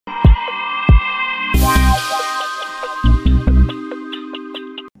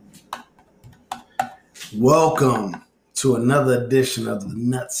Welcome to another edition of the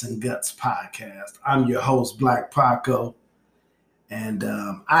Nuts and Guts podcast. I'm your host, Black Paco, and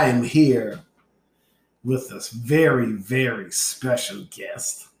I am here with this very, very special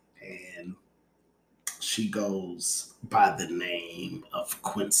guest, and she goes by the name of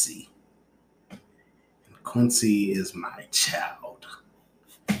Quincy. And Quincy is my child.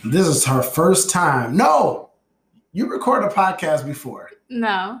 This is her first time. No, you recorded a podcast before.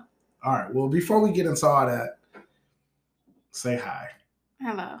 No. All right. Well, before we get into all that, say hi.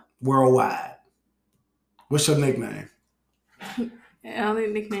 Hello. Worldwide. What's your nickname? The only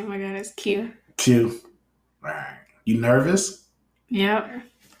nickname I got is Q. Q. All right. You nervous? Yep.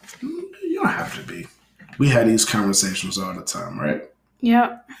 You don't have to be. We had these conversations all the time, right?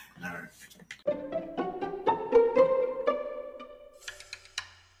 Yep. All right.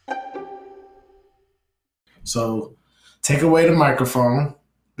 So take away the microphone,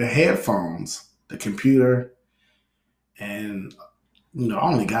 the headphones, the computer, and, I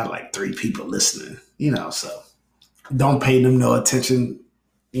only got like 3 people listening, so don't pay them no attention,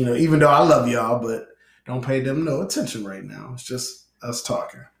 even though I love y'all, but don't pay them no attention right now. It's just us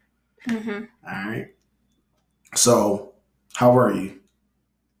talking. Mm-hmm. All right. So how are you?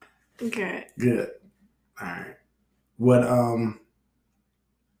 Good. Good. All right.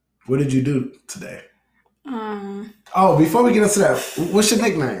 What did you do today? Oh, before we get into that, what's your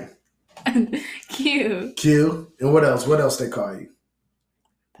nickname? Q. Q. And what else? What else they call you?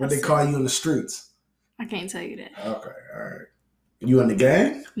 What they call you in the streets? I can't tell you that. Okay, all right. You in the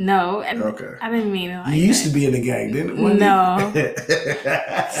gang? No. Okay. I didn't mean it like that. You used to be in the gang, didn't you? No.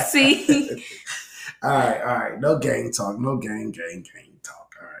 See? All right. No gang talk. No gang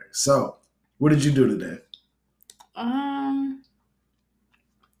talk. All right. So, what did you do today?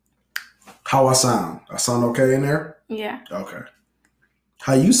 How I sound? I sound okay in there? Yeah. Okay.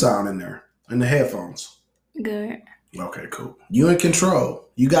 How you sound in there? In the headphones? Good. Okay, cool. You in control.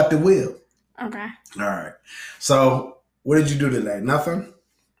 You got the wheel. Okay. All right. So, what did you do today? Nothing?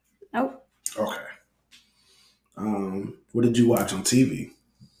 Nope. Okay. What did you watch on TV?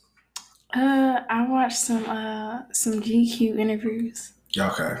 I watched some GQ interviews.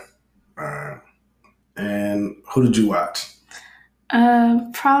 Okay. And who did you watch?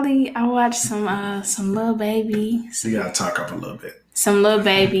 Probably I watched some Lil Baby. You gotta talk up a little bit. Some Lil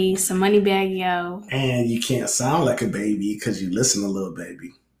Baby, some Moneybagg Yo. And you can't sound like a baby because you listen to Lil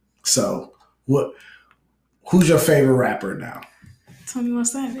Baby. So, who's your favorite rapper now? 21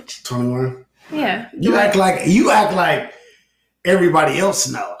 Savage. 21? Yeah. You act like everybody else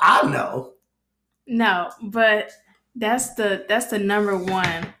know. I know. No, but that's the number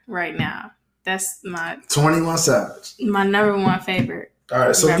one right now. That's my 21 Savage. My number one favorite. All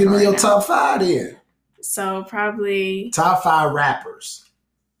right, so give me your top 5 then. So probably top 5 rappers.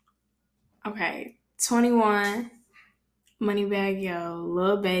 Okay, 21, Moneybagg Yo,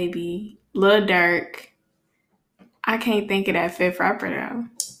 Lil Baby, Lil Durk. I can't think of that 5th rapper though.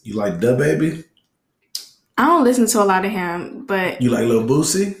 You like Da Baby? I don't listen to a lot of him, but you like Lil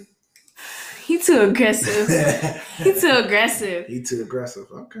Boosie? He too aggressive. He too aggressive.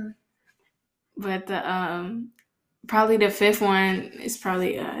 Okay. But the probably the 5th one is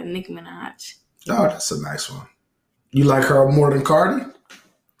probably Nicki Minaj. Oh, that's a nice one. You like her more than Cardi?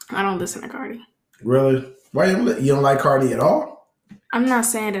 I don't listen to Cardi. Really? Why you don't like Cardi at all? I'm not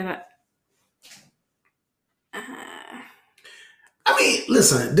saying that. I mean,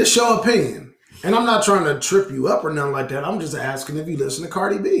 listen, this your opinion, and I'm not trying to trip you up or nothing like that. I'm just asking if you listen to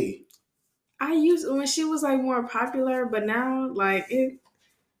Cardi B. I used when she was like more popular, but now like it.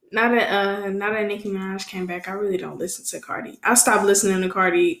 Now that Nicki Minaj came back, I really don't listen to Cardi. I stopped listening to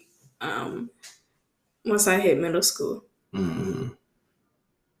Cardi once I hit middle school. Mm-hmm.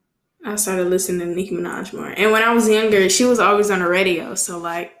 I started listening to Nicki Minaj more. And when I was younger, she was always on the radio. So,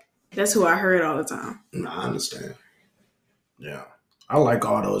 like, that's who I heard all the time. No, I understand. Yeah. I like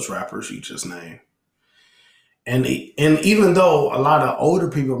all those rappers you just named. And even though a lot of older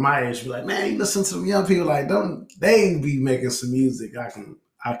people my age be like, man, you listen to them young people, like, they be making some music I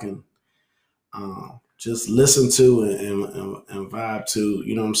can just listen to and vibe to,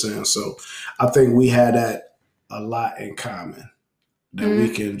 you know what I'm saying? So I think we had that a lot in common, that we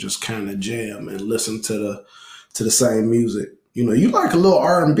can just kind of jam and listen to the same music. You like a little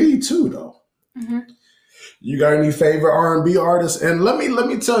R&B too, though. Mm-hmm. You got any favorite R&B artists? And let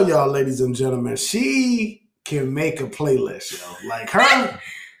me tell y'all, ladies and gentlemen, she can make a playlist, yo. Like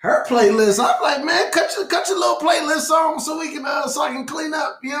her playlist, I'm like, man, cut your little playlist on so we can so I can clean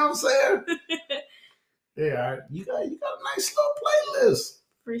up. You know what I'm saying? Yeah, you got a nice little playlist.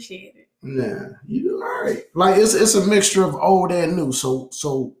 Appreciate it. Yeah, you all right. Like it's a mixture of old and new.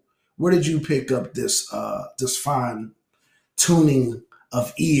 So where did you pick up this fine tuning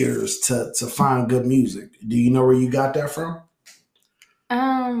of ears to find good music? Do you know where you got that from?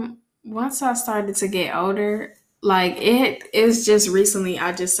 Once I started to get older, like it's just recently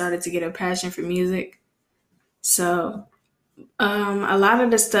I just started to get a passion for music. So, a lot of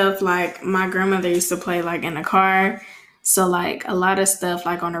the stuff like my grandmother used to play like in the car. So like a lot of stuff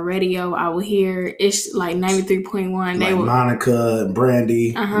like on the radio I would hear it's like 93.1. They Like would Monica and Brandy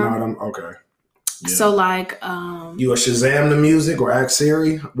and uh-huh. all them. Okay. Yeah. So like You a Shazam the music or ask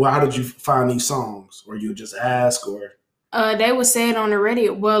Siri? Well, how did you find these songs? Or you just ask or they would say it on the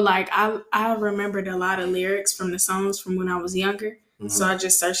radio. Well, like I remembered a lot of lyrics from the songs from when I was younger. So I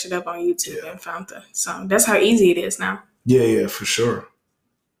just searched it up on YouTube and found the song. That's how easy it is now. Yeah, for sure.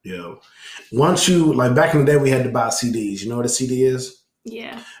 Yeah. Once you like back in the day we had to buy CDs. You know what a CD is?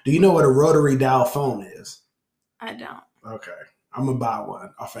 Yeah. Do you know what a rotary dial phone is? I don't. Okay. I'm gonna buy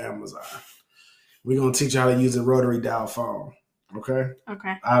one off of Amazon. We're gonna teach you how to use a rotary dial phone. Okay?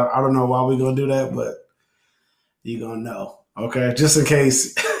 Okay. I don't know why we're gonna do that, but you're gonna know. Okay. Just in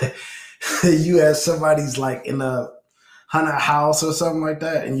case you have somebody's like in a haunted house or something like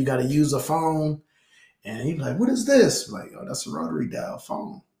that, and you gotta use a phone, and you're like, what is this? Like, oh, that's a rotary dial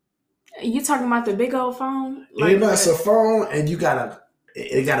phone. You talking about the big old phone? Like that's a phone, and it got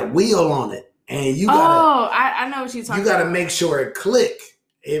a wheel on it, and you gotta. Oh, I know what you're talking. You gotta make sure it click.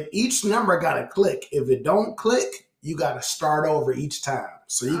 If each number gotta click, if it don't click, you gotta start over each time.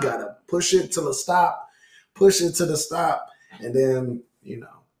 So you gotta push it to the stop, and then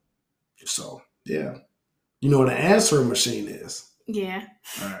So yeah, you know what an answering machine is. Yeah.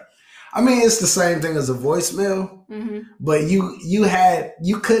 All right. I mean, it's the same thing as a voicemail, but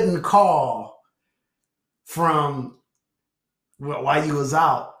you couldn't call from while you was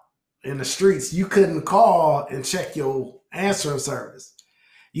out in the streets. You couldn't call and check your answering service.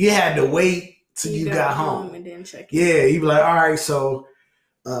 You had to wait till you got home and then check it. Yeah, you'd be like, all right, so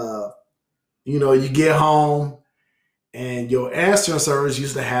you get home and your answering service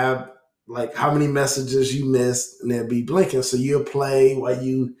used to have like how many messages you missed, and they'd be blinking. So you'll play while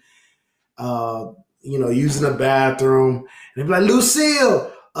you using the bathroom, and they'd be like,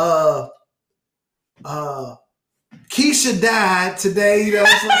 Lucille, Keisha died today,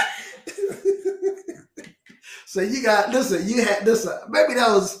 So you got maybe that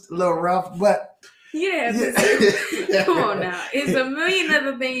was a little rough, but yeah. Come on now. It's a million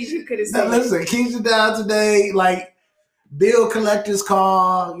other things you could have said. Now listen, Keisha died today, like bill collectors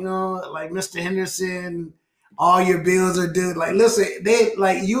call, like Mr. Henderson, all your bills are due. Like, listen,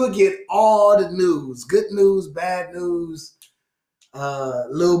 you would get all the news, good news, bad news.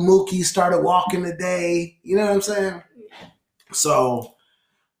 Lil Mookie started walking today. You know what I'm saying? So,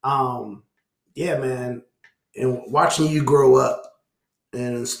 yeah, man. And watching you grow up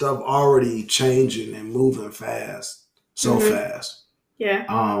and stuff already changing and moving fast, fast.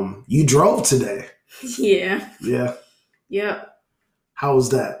 Yeah. You drove today. Yeah. Yeah. Yep. How was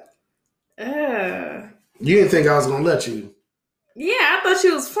that? You didn't think I was gonna let you? Yeah, I thought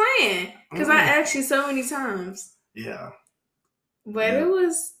you was playing because I asked you so many times. Yeah. But it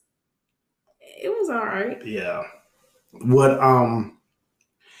was all right. Yeah. What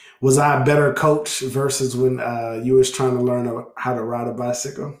was I a better coach versus when you was trying to learn how to ride a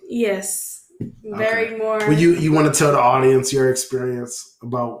bicycle? Yes. Very more. Well, you want to tell the audience your experience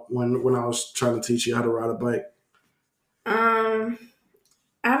about when I was trying to teach you how to ride a bike?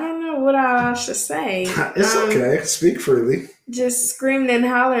 I don't know what I should say. It's okay. Speak freely. Just screaming and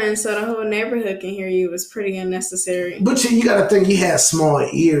hollering so the whole neighborhood can hear you was pretty unnecessary. But you got to think you had small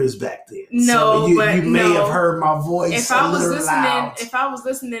ears back then. No, so you may have heard my voice if I was listening, loud. If I was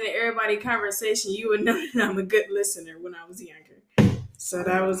listening to everybody's conversation, you would know that I'm a good listener when I was younger. So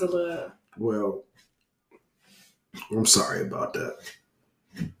that was a little... Well, I'm sorry about that.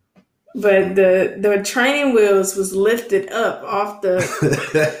 But the training wheels was lifted up off the.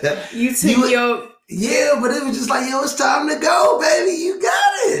 Yeah, but it was just like, yo, it's time to go, baby. You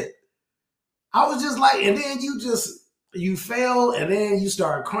got it. I was just like, and then you fell, and then you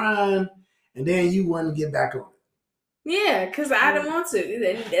started crying, and then you wanted to get back on it. Yeah, because I didn't want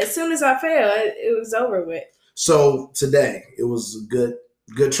to. As soon as I fell, it was over with. So today, it was good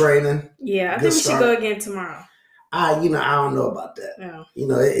training. Yeah, I think we should go again tomorrow. I don't know about that. No.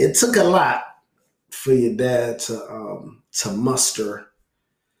 It took a lot for your dad to muster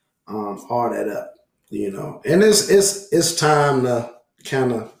all that up, and it's time to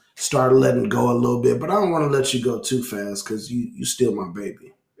kind of start letting go a little bit, but I don't want to let you go too fast because you still my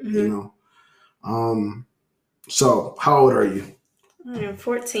baby, So how old are you? I am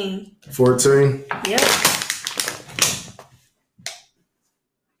 14. 14? Yep.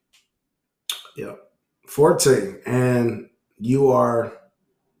 14, and you are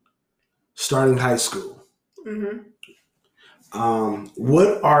starting high school. Mm-hmm.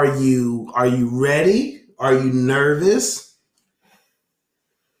 What are you? Are you ready? Are you nervous?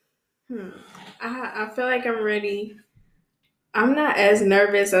 I feel like I'm ready. I'm not as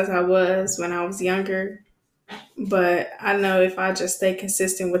nervous as I was when I was younger, but I know if I just stay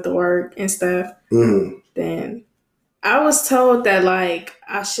consistent with the work and stuff, then I was told that like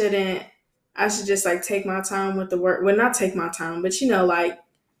I should just like take my time with the work. Well, not take my time, but like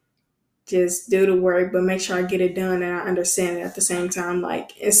just do the work, but make sure I get it done and I understand it at the same time.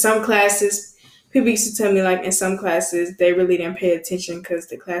 Like in some classes, people used to tell me like in some classes they really didn't pay attention because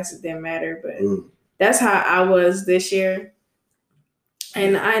the classes didn't matter, but that's how I was this year.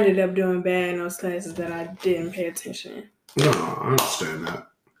 And I ended up doing bad in those classes that I didn't pay attention. No, I understand that.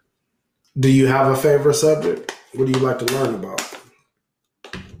 Do you have a favorite subject? What do you like to learn about?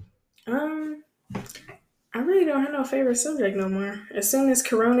 I really don't have no favorite subject no more. As soon as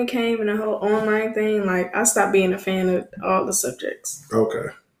Corona came and the whole online thing, like I stopped being a fan of all the subjects. Okay,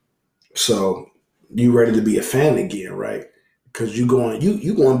 so you ready to be a fan again, right? Because you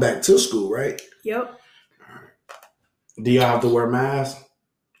going back to school, right? Yep. All right. Do y'all have to wear masks?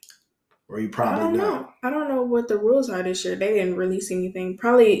 Or you probably not? I don't know what the rules are this year. They didn't release anything.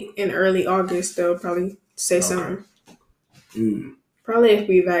 Probably in early August they'll probably say something. Probably if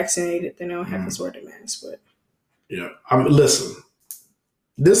we vaccinated, then they'll have us wear the mask. But yeah, listen.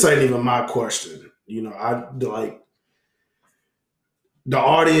 This ain't even my question. I like the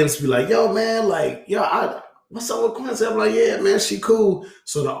audience be like, "Yo, man, like, what's up with Quincy?" I'm like, "Yeah, man, she cool."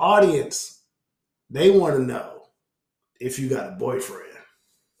 So the audience, they want to know if you got a boyfriend.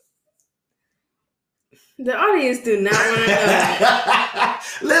 The audience do not want to know.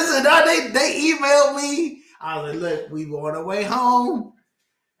 Listen, they emailed me. I was like, "Look, we on our way home."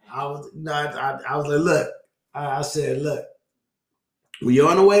 I was like, "Look," I said, "Look, we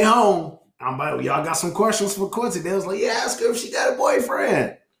on the way home. Y'all got some questions for Quincy?" They was like, "Yeah, ask her if she got a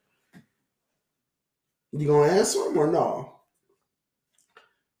boyfriend." You gonna answer them or no?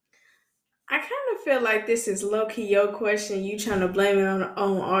 I kind of feel like this is low key your question. You trying to blame it on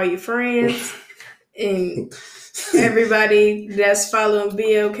all your friends and everybody that's following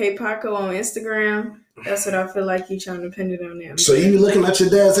BLK Paco on Instagram. That's what I feel like you trying to pin it on them. So you looking at your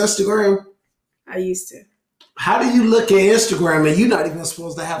dad's Instagram? I used to. How do you look at Instagram and you're not even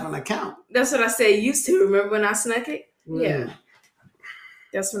supposed to have an account? That's what I said used to. Remember when I snuck it? Yeah.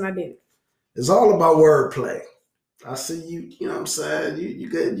 That's when I did it. It's all about wordplay. I see you, you know what I'm saying? You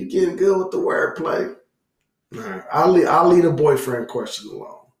good, you getting good with the wordplay. All right. I'll leave the boyfriend question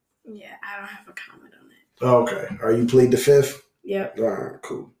alone. Yeah, I don't have a comment on that. Okay. Are you plead the fifth? Yep. All right,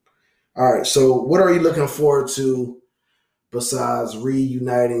 cool. All right. So what are you looking forward to besides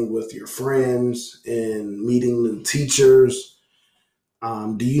reuniting with your friends and meeting new teachers?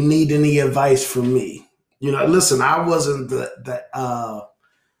 Do you need any advice from me? Listen, I wasn't the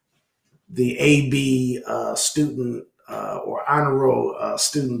AB student or honor roll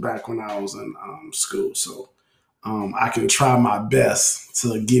student back when I was in school. So I can try my best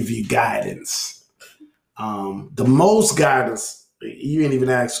to give you guidance. The most guidance, you ain't even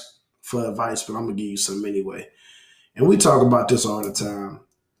ask for advice, but I'm going to give you some anyway. And we talk about this all the time.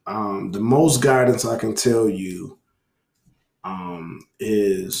 The most guidance I can tell you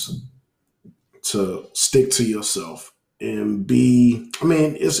is to stick to yourself and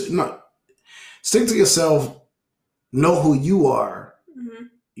it's not. Stick to yourself, know who you are,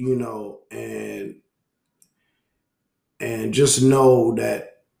 and just know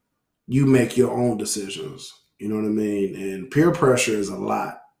that you make your own decisions. You know what I mean? And peer pressure is a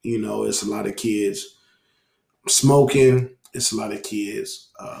lot. It's a lot of kids smoking. It's a lot of kids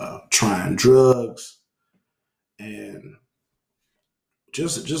trying drugs. And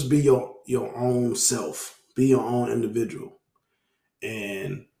just be your own self. Be your own individual.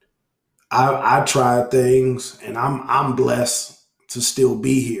 And I tried things, and I'm blessed to still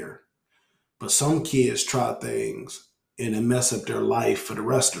be here. But some kids try things and it mess up their life for the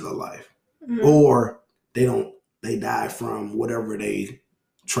rest of their life, or they die from whatever they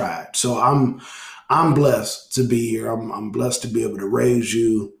tried. So I'm blessed to be here. I'm blessed to be able to raise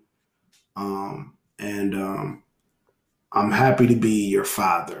you, and I'm happy to be your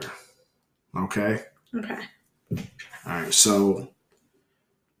father. Okay. Okay. All right. So.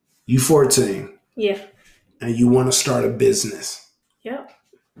 You 14. Yeah. And you want to start a business. Yep.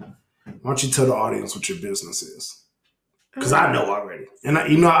 Why don't you tell the audience what your business is? Because I know already. And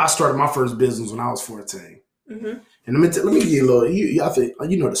I started my first business when I was 14. Mm-hmm. And let me give you a little, I think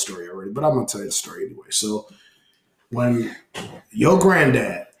you know the story already, but I'm going to tell you the story anyway. So when your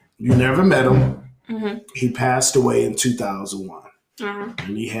granddad, you never met him, He passed away in 2001. Uh-huh.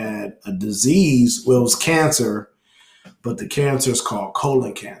 And he had a disease. Well, it was cancer, but the cancer is called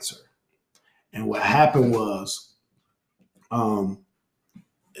colon cancer. And what happened was,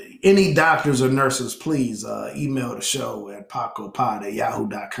 any doctors or nurses, please email the show at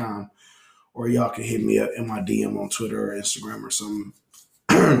pacopod@yahoo.com, or y'all can hit me up in my DM on Twitter or Instagram or something.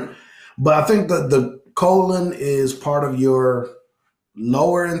 But I think that the colon is part of your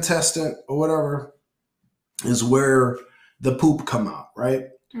lower intestine or whatever, is where the poop come out, right?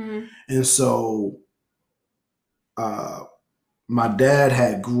 And so my dad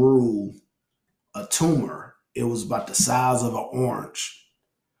had grew a tumor. It was about the size of an orange,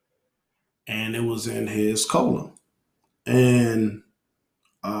 and it was in his colon. And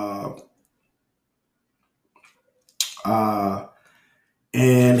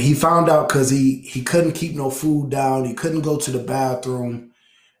and he found out because he couldn't keep no food down. He couldn't go to the bathroom.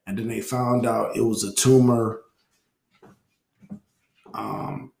 And then they found out it was a tumor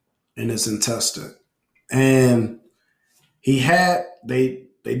in his intestine. And they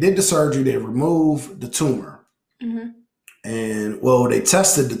did the surgery. They removed the tumor. And well, they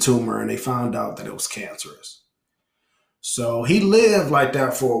tested the tumor and they found out that it was cancerous. So he lived like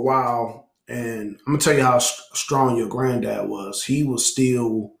that for a while. And I'm going to tell you how strong your granddad was. He was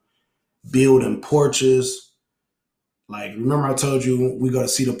still building porches. Like, remember I told you we go to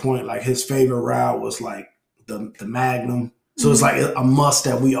Cedar Point, like his favorite ride was like the Magnum. So it's like a must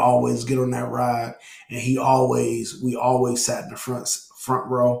that we always get on that ride. And we always sat in the front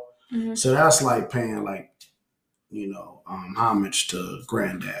row. So that's like paying like, homage to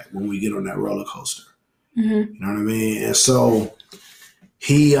granddad when we get on that roller coaster. You know what I mean? And so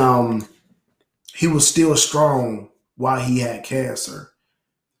he was still strong while he had cancer.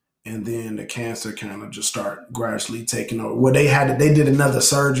 And then the cancer kind of just started gradually taking over. Well, they did another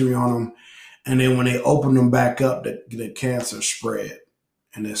surgery on him. And then when they opened him back up, the cancer spread.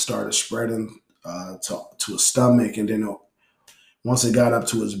 And it started spreading to his stomach. And then once it got up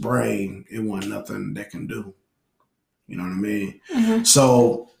to his brain, it wasn't nothing they can do. You know what I mean?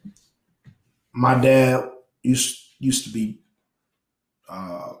 So my dad used to be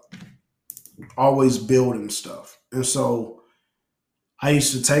always building stuff. And so I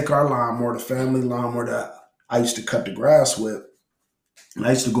used to take our lawnmower, the family lawnmower that I used to cut the grass with, and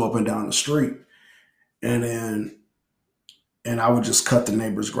I used to go up and down the street, and I would just cut the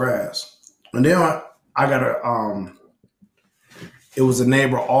neighbor's grass. And then I got it was a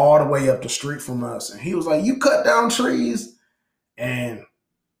neighbor all the way up the street from us, and he was like, "You cut down trees?" And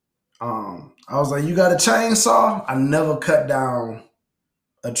I was like, "You got a chainsaw?" I never cut down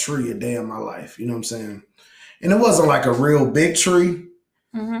a tree a day in my life. You know what I'm saying? And it wasn't like a real big tree.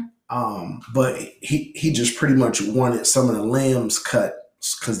 But he just pretty much wanted some of the limbs cut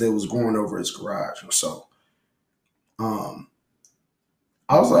because they was going over his garage. And so I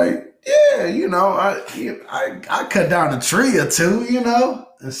was like, yeah, I cut down a tree or two,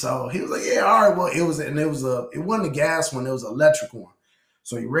 And so he was like, yeah, all right. Well, it wasn't a gas one, it was an electric one.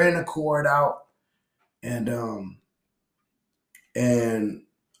 So he ran the cord out, and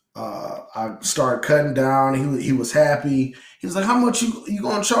I started cutting down. He was happy. He was like, "How much you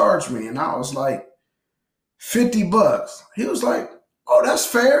gonna charge me?" And I was like, $50. He was like, "Oh, that's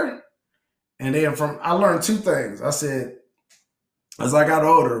fair." And then I learned two things. I said, as I got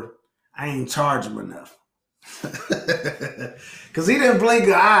older, I ain't charge him enough. Cause he didn't blink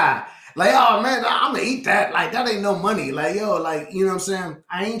an eye. Like, oh man, I'm gonna eat that. Like, that ain't no money. Like, yo, like, you know what I'm saying?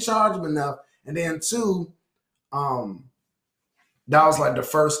 I ain't charge him enough. And then two, that was like the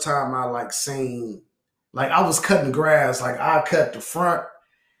first time I like seen, like I was cutting grass, like I cut the front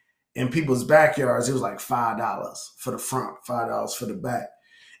in people's backyards. It was like $5 for the front, $5 for the back.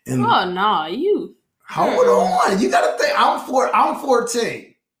 And oh no, you hold on, you gotta think. I'm 14.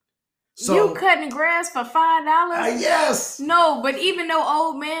 So you cutting grass for $5? Yes. No, but even though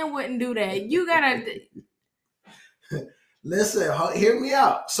old man wouldn't do that, you gotta listen. Hear me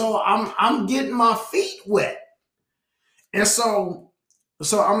out. So I'm getting my feet wet. And so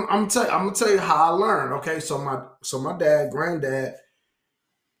I'm gonna tell you how I learned. Okay, so my granddad,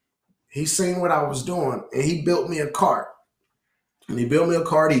 he seen what I was doing, and he built me a cart. And he built me a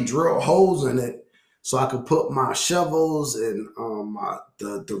cart. He drilled holes in it so I could put my shovels and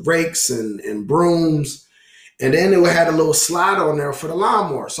the rakes and brooms, and then it had a little slide on there for the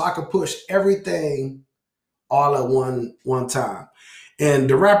lawnmower, so I could push everything all at one time. And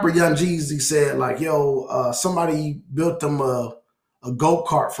the rapper Young Jeezy said, like, yo, somebody built them a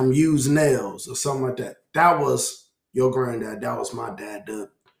go-kart from used nails or something like that. That was your granddad. That was my dad.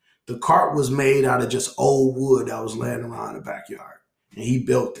 The cart was made out of just old wood that was laying around the backyard. And he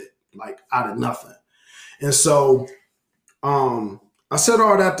built it, like, out of nothing. And so I said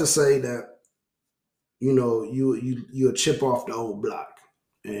all that to say that, you a chip off the old block.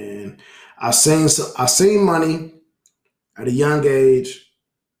 And I seen money at a young age,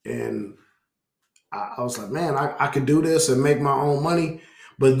 and I was like, man, I could do this and make my own money.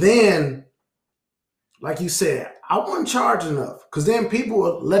 But then, like you said, I wasn't charging enough, because then people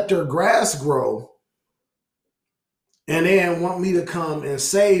would let their grass grow and then want me to come and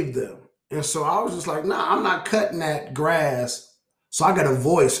save them. And so I was just like, nah, I'm not cutting that grass. So I got a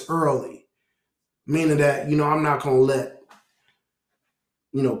voice early, meaning that, I'm not going to let,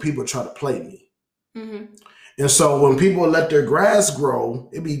 people try to play me. Mm-hmm. And so when people let their grass grow,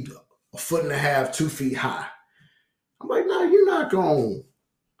 it'd be 1.5 feet, 2 feet high. I'm like, no, you're not going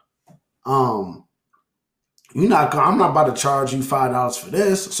I'm not about to charge you $5 for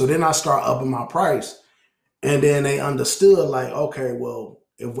this. So then I start upping my price. And then they understood, like, okay, well,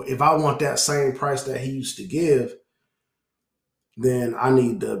 if I want that same price that he used to give, then I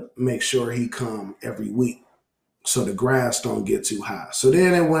need to make sure he come every week so the grass don't get too high. So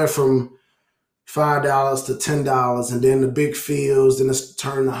then it went from $5 to $10, and then the big fields, then it's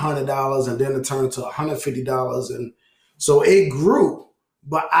turned to $100, and then it turned to $150. And so it grew,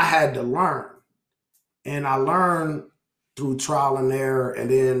 but I had to learn. And I learned through trial and error, and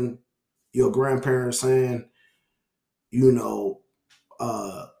then your grandparents saying, you're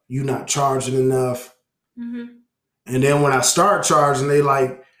not charging enough. Mm-hmm. And then when I start charging, they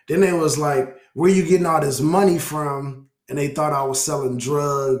was like, where you getting all this money from? And they thought I was selling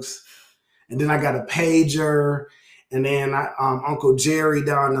drugs. And then I got a pager. And then Uncle Jerry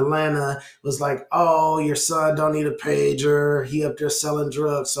down in Atlanta was like, oh, your son don't need a pager. He up there selling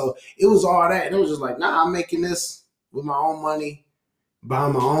drugs. So it was all that. And it was just like, nah, I'm making this with my own money,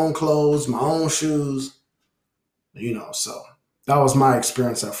 buying my own clothes, my own shoes, so that was my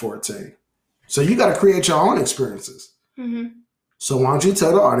experience at 14. So you got to create your own experiences. Mm-hmm. So why don't you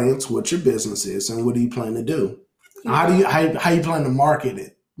tell the audience what your business is and what do you plan to do? Mm-hmm. How you plan to market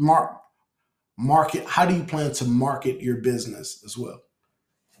it? How do you plan to market your business as well?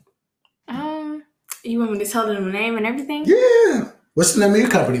 You want me to tell them the name and everything? Yeah. What's the name of your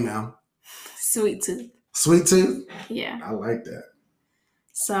company, ma'am? Sweet Tooth. Sweet Tooth? Yeah. I like that.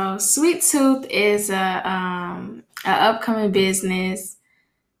 So Sweet Tooth is a upcoming business.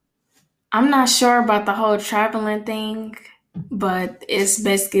 I'm not sure about the whole traveling thing, but it's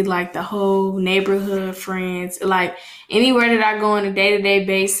basically like the whole neighborhood friends. Like anywhere that I go on a day-to-day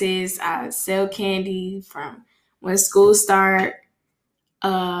basis, I sell candy from when school start.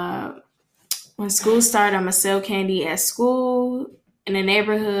 When school start, I'm gonna sell candy at school, in the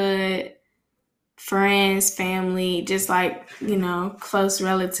neighborhood, friends, family, just like, close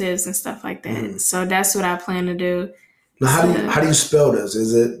relatives and stuff like that. Mm. So that's what I plan to do. Now, how do you spell this?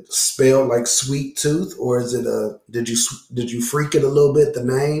 Is it spelled like Sweet Tooth, or is it did you freak it a little bit, the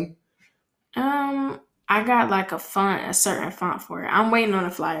name? I got like a certain font for it. I'm waiting on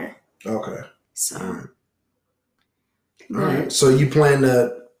a flyer. Okay. So. All right. So you plan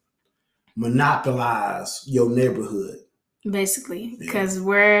to monopolize your neighborhood. Basically, because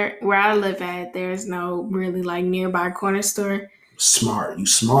where I live at, there's no really like nearby corner store. Smart. You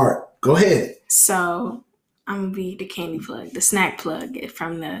smart. Go ahead. So I'm gonna be the candy plug, the snack plug,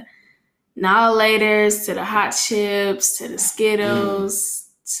 from the Now-Laters to the Hot Chips to the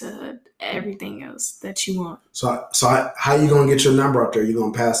Skittles to everything else that you want. So how you gonna get your number out there? You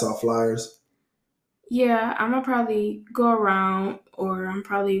gonna pass out flyers? Yeah, I'm gonna probably go around, or I'm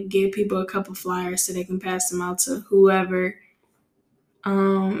probably give people a couple flyers so they can pass them out to whoever.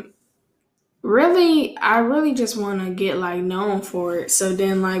 Really, I really just want to get like known for it. So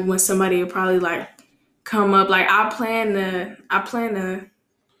then, like when somebody will probably like come up, like I plan to,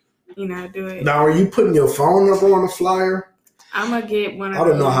 do it. Now, are you putting your phone number on a flyer? I'm gonna get one of those. I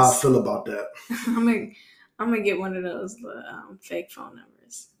don't know how I feel about that. I'm gonna get one of those fake phone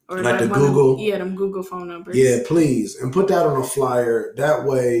numbers. Or like the Google? Them Google phone numbers. Yeah, please. And put that on a flyer. That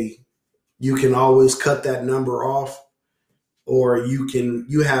way you can always cut that number off, or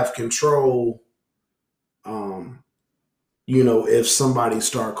you have control, if somebody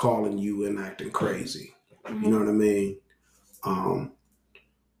start calling you and acting crazy. Mm-hmm. You know what I mean?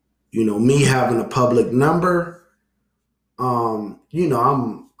 Me having a public number, I'm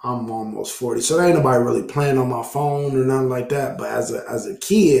almost 40, so there ain't nobody really playing on my phone or nothing like that. But as a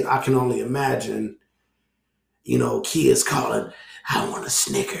kid, I can only imagine, kids calling, I want a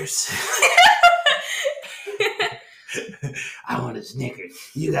Snickers. I want a Snickers.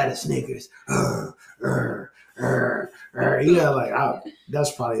 You got a Snickers.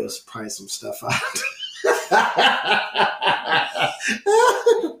 That's probably some stuff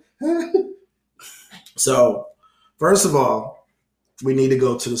So, first of all, we need to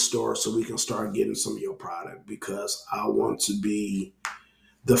go to the store so we can start getting some of your product because I want to be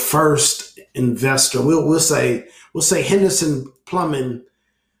the first investor. We'll say Henderson Plumbing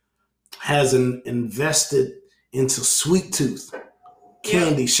has invested into Sweet Tooth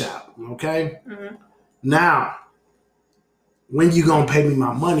Candy Shop. Okay. Mm-hmm. Now, when you gonna pay me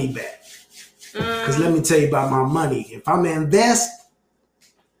my money back? Because let me tell you about my money. If I'm gonna invest,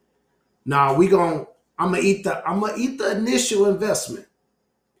 I'm gonna eat the initial investment.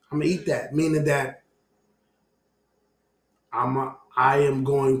 I'm gonna eat that, meaning that I am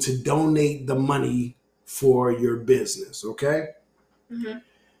going to donate the money for your business. Okay. Mm-hmm.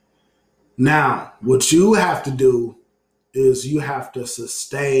 Now, what you have to do is you have to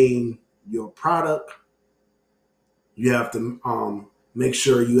sustain your product. You have to make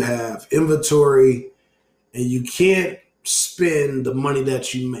sure you have inventory, and you can't spend the money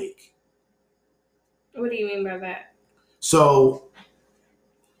that you make. What do you mean by that? So,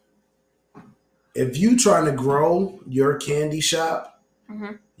 if you trying to grow your candy shop,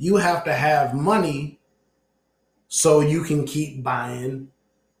 mm-hmm. you have to have money so you can keep buying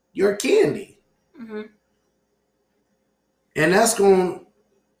your candy. Mm-hmm. And that's going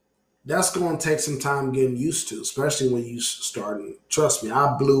to take some time getting used to, especially when you starting. Trust me,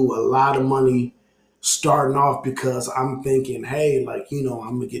 I blew a lot of money starting off because I'm thinking, hey, I'm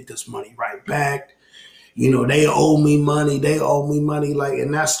going to get this money right back. They owe me money.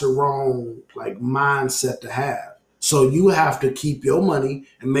 And that's the wrong, mindset to have. So you have to keep your money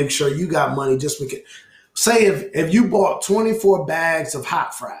and make sure you got money just because. Say if you bought 24 bags of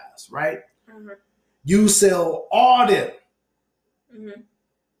hot fries, right? Mm-hmm. You sell all them. Mm-hmm.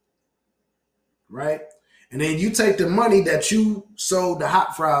 Right? And then you take the money that you sold the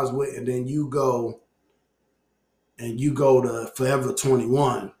hot fries with, and then you go to Forever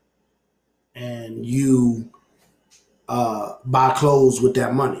 21 and you buy clothes with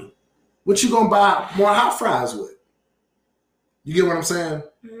that money. What you gonna buy more hot fries with? You get what I'm saying?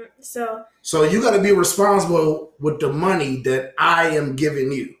 Mm-hmm. So you got to be responsible with the money that I am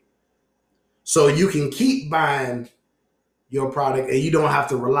giving you, so you can keep buying your product and you don't have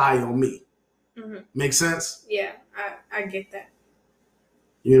to rely on me. Mm-hmm. Make sense? Yeah, I get that.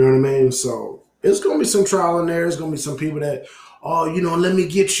 You know what I mean? So it's going to be some trial in there. There's going to be some people that, let me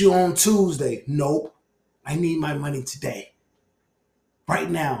get you on Tuesday. Nope. I need my money today. Right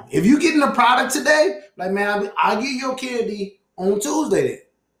now. If you getting the product today, man, I'll give you your candy on Tuesday then.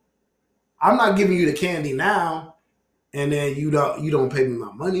 I'm not giving you the candy now and then you don't pay me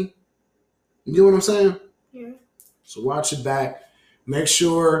my money. You get what I'm saying? Yeah. So watch it back. Make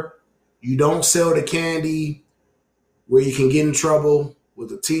sure you don't sell the candy where you can get in trouble with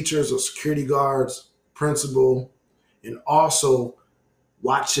the teachers or security guards, principal, and also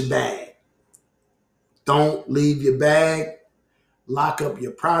watch your bag. Don't leave your bag. Lock up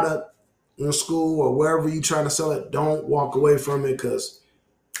your product in school or wherever you're trying to sell it. Don't walk away from it because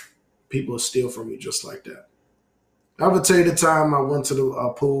people steal from you just like that. I will tell you the time I went to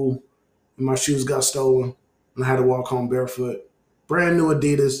the pool and my shoes got stolen and I had to walk home barefoot. Brand new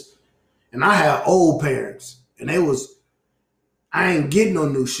Adidas. And I had old parents. And I ain't getting no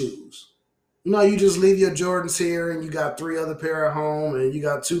new shoes. You just leave your Jordans here and you got 3 other pair at home and you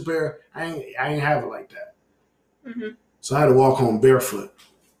got 2 pair. I ain't have it like that. Mm-hmm. So I had to walk home barefoot.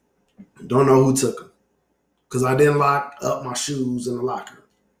 Don't know who took them. Because I didn't lock up my shoes in the locker.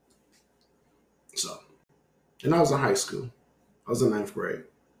 So, and I was in high school. I was in 9th grade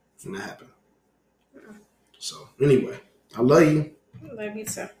when that happened. So, anyway, I love you. Love you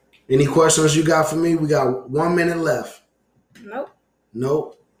too. Any questions you got for me? We got 1 minute left.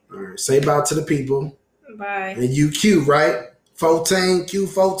 Nope. All right. Say bye to the people. Bye. And you Q, right? 14,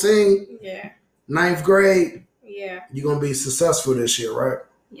 Q14. Yeah. 9th grade. Yeah. You're going to be successful this year, right?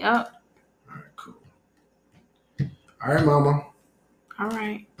 Yep. All right, cool. All right, mama. All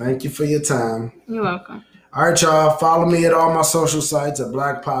right. Thank you for your time. You're welcome. All right, y'all. Follow me at all my social sites at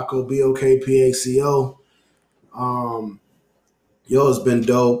Black Paco, BOKPACO. It's been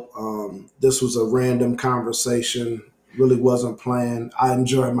dope. This was a random conversation. Really wasn't planned. I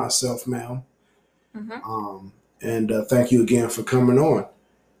enjoyed myself, man. Mm-hmm. And thank you again for coming on.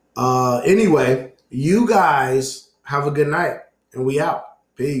 Anyway, you guys have a good night, and we out.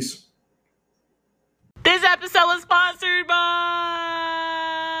 Peace. This episode was sponsored by...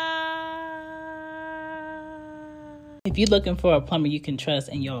 If you're looking for a plumber you can trust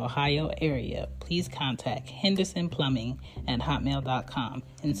in your Ohio area, please contact Henderson Plumbing at hotmail.com.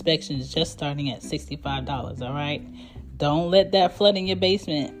 Inspections just starting at $65, all right? Don't let that flood in your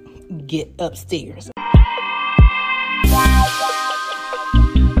basement get upstairs.